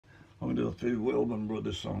I'm going to do a few Wilburn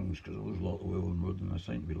Brothers songs because there was a lot of Wilburn Brothers and they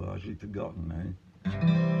seem to be largely forgotten now.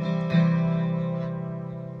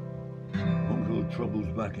 Uncle Trouble's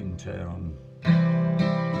back in town.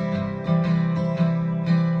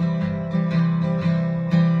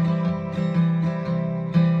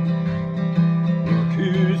 Look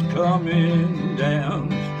who's coming down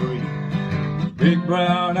the street, big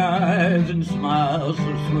brown eyes and smiles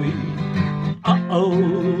so sweet.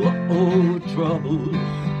 Uh-oh, uh-oh, Trouble's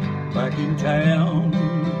back in town.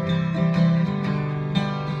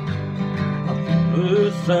 I feel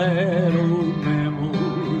a sad old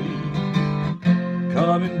memory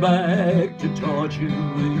coming back to torture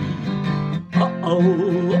me.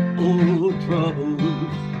 Uh-oh, uh-oh,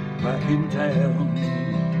 Trouble's back in town.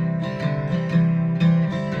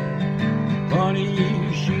 Funny,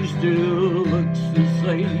 she still looks the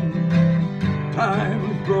same. Time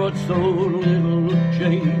has brought so little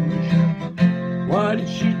change. Why did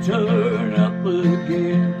she turn up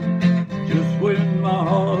again just when my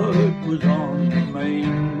heart was on the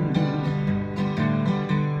main?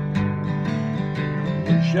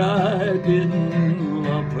 Wish I didn't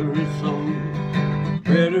love her so.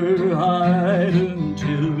 Better hide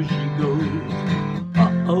until she goes.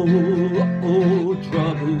 Uh-oh, uh-oh,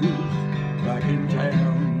 Trouble's back in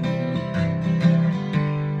town.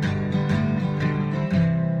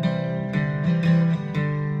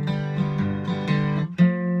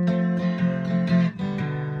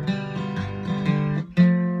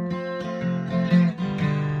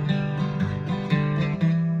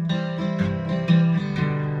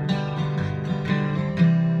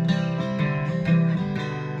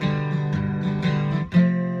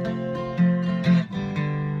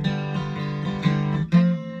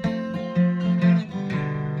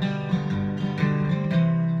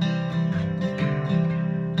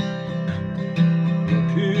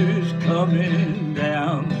 Coming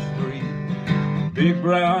down the street, big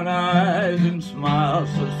brown eyes and smiles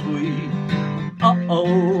so sweet.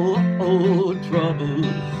 Uh-oh, uh-oh, Trouble's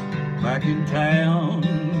back in town.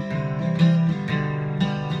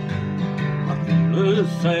 I feel a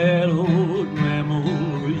sad old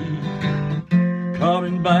memory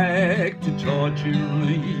coming back to torture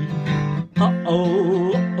me.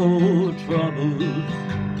 Uh-oh, uh-oh, Trouble's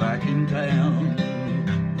back in town.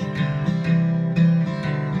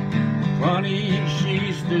 Funny,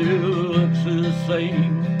 she still looks the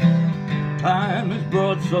same. Time has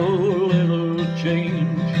brought so little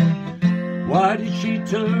change. Why did she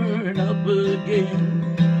turn up again?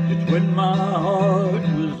 It's when my heart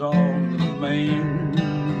was on the main.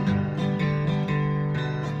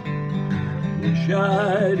 Wish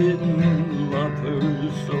I didn't love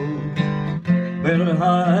her so. Better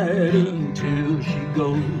hide until she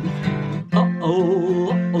goes.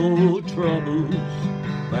 Uh-oh, uh-oh, Trouble's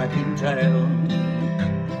back in town.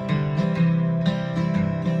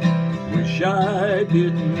 Wish I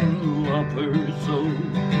didn't love her so.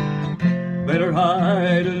 Better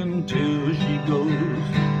hide until she goes.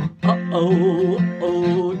 Uh-oh,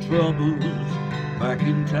 uh-oh, Trouble's back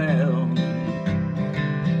in town.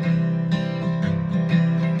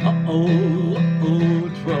 Uh-oh, uh-oh,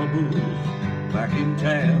 Trouble's back in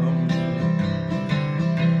town.